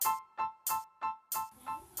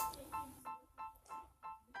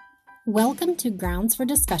Welcome to Grounds for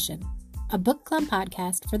Discussion, a book club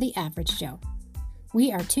podcast for the average Joe.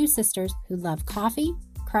 We are two sisters who love coffee,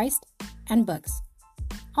 Christ, and books,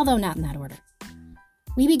 although not in that order.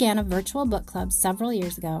 We began a virtual book club several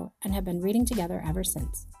years ago and have been reading together ever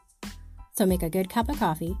since. So make a good cup of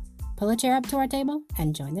coffee, pull a chair up to our table,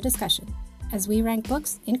 and join the discussion as we rank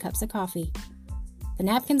books in cups of coffee. The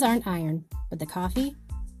napkins aren't iron, but the coffee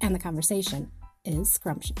and the conversation is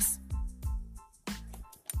scrumptious.